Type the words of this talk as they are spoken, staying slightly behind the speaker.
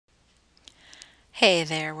Hey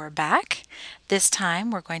there, we're back. This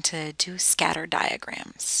time we're going to do scatter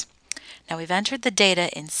diagrams. Now we've entered the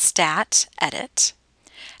data in Stat Edit,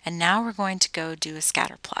 and now we're going to go do a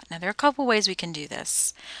scatter plot. Now there are a couple ways we can do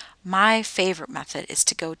this. My favorite method is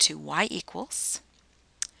to go to y equals,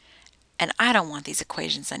 and I don't want these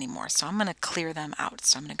equations anymore, so I'm going to clear them out.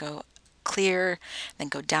 So I'm going to go clear, then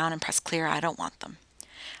go down and press clear. I don't want them.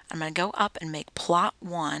 I'm going to go up and make plot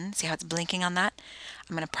 1. See how it's blinking on that?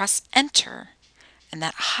 I'm going to press enter, and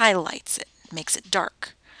that highlights it, makes it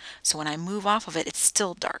dark. So when I move off of it, it's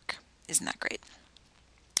still dark. Isn't that great?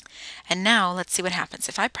 And now let's see what happens.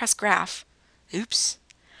 If I press graph, oops,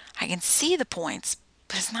 I can see the points,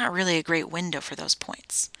 but it's not really a great window for those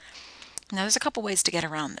points. Now there's a couple ways to get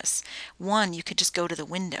around this. One, you could just go to the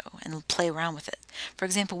window and play around with it. For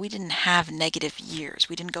example, we didn't have negative years.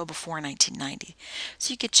 We didn't go before 1990.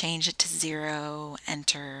 So you could change it to 0,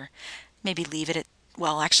 enter, maybe leave it at,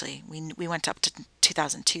 well, actually, we went up to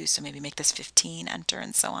 2002, so maybe make this 15, enter,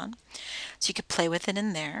 and so on. So you could play with it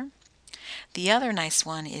in there. The other nice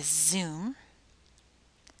one is zoom.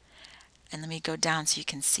 And let me go down so you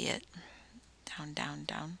can see it. Down, down,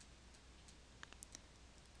 down.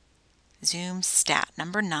 Zoom stat,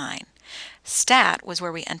 number 9. Stat was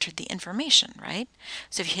where we entered the information, right?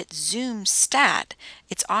 So if you hit zoom stat,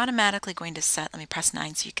 it's automatically going to set, let me press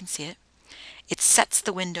 9 so you can see it. It sets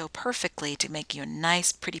the window perfectly to make you a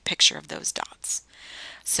nice pretty picture of those dots.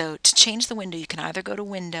 So to change the window, you can either go to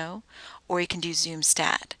window or you can do zoom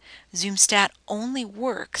stat. Zoom stat only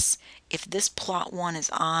works if this plot 1 is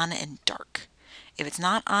on and dark. If it's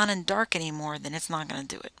not on and dark anymore, then it's not going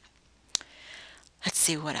to do it. Let's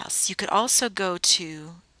see what else. You could also go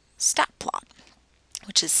to stat plot,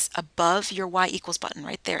 which is above your y equals button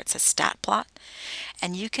right there. It says stat plot.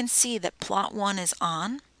 And you can see that plot 1 is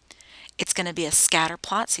on. It's going to be a scatter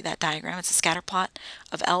plot. See that diagram? It's a scatter plot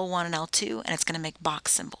of L1 and L2, and it's going to make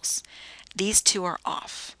box symbols. These two are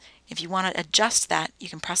off. If you want to adjust that, you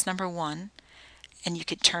can press number 1, and you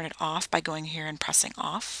could turn it off by going here and pressing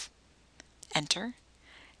off, enter.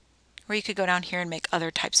 Or you could go down here and make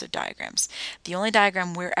other types of diagrams. The only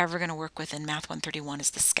diagram we're ever going to work with in Math 131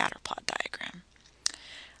 is the scatter plot diagram.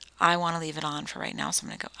 I want to leave it on for right now, so I'm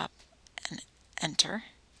going to go up and enter.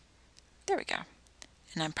 There we go.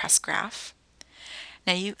 And then press graph.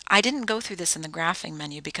 Now I didn't go through this in the graphing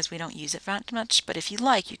menu because we don't use it that much, but if you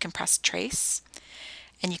like, you can press trace,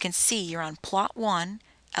 and you can see you're on plot 1,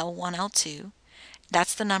 L1, L2.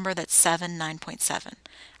 That's the number that's 7, 9.7.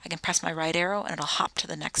 I can press my right arrow and it'll hop to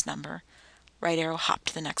the next number. Right arrow, hop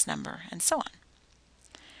to the next number, and so on.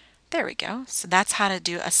 There we go. So that's how to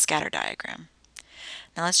do a scatter diagram.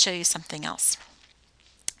 Now let's show you something else.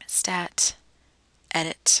 Stat,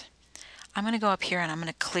 edit. I'm going to go up here and I'm going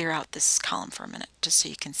to clear out this column for a minute just so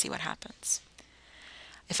you can see what happens.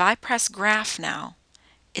 If I press graph now,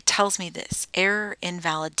 it tells me this, error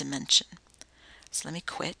invalid dimension. So let me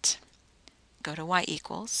quit, go to y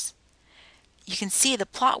equals. You can see the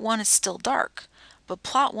plot 1 is still dark, but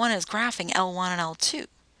plot 1 is graphing L1 and L2.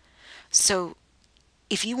 So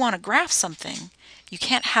if you want to graph something, you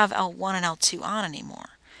can't have L1 and L2 on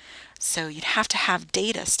anymore. So you'd have to have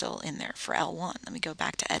data still in there for L1. Let me go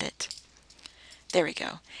back to edit. There we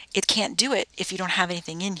go. It can't do it if you don't have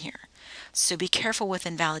anything in here. So be careful with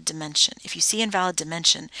invalid dimension. If you see invalid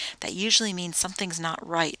dimension, that usually means something's not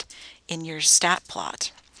right in your stat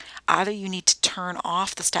plot. Either you need to turn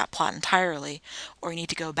off the stat plot entirely, or you need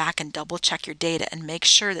to go back and double check your data and make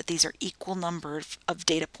sure that these are equal number of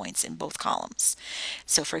data points in both columns.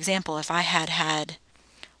 So for example, if I had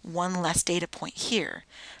one less data point here,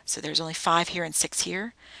 so there's only 5 here and 6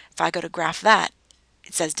 here, if I go to graph that,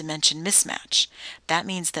 it says dimension mismatch. That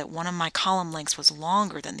means that one of my column lengths was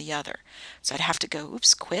longer than the other. So I'd have to go,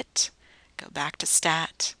 oops, quit, go back to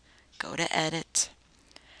stat, go to edit.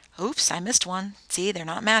 Oops, I missed one. See, they're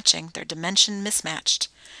not matching. They're dimension mismatched.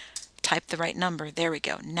 Type the right number. There we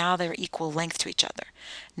go. Now they're equal length to each other.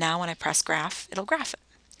 Now when I press graph, it'll graph it.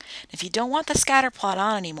 If you don't want the scatter plot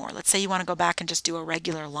on anymore, let's say you want to go back and just do a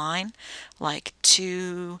regular line, like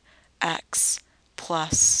 2x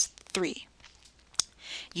plus 3.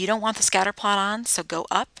 You don't want the scatter plot on, so go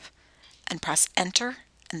up and press enter,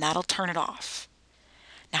 and that'll turn it off.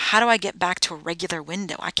 Now how do I get back to a regular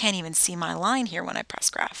window? I can't even see my line here when I press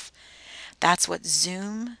graph. That's what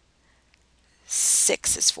zoom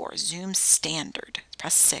 6 is for, zoom standard.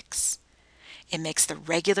 Press 6. It makes the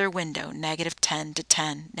regular window -10 to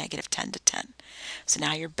 10, -10 to 10. So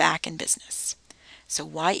now you're back in business. So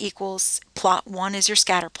y equals, plot 1 is your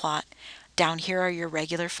scatter plot. Down here are your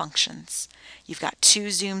regular functions. You've got 2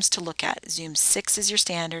 zooms to look at. Zoom 6 is your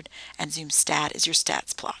standard, and zoom stat is your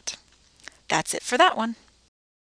stats plot. That's it for that one.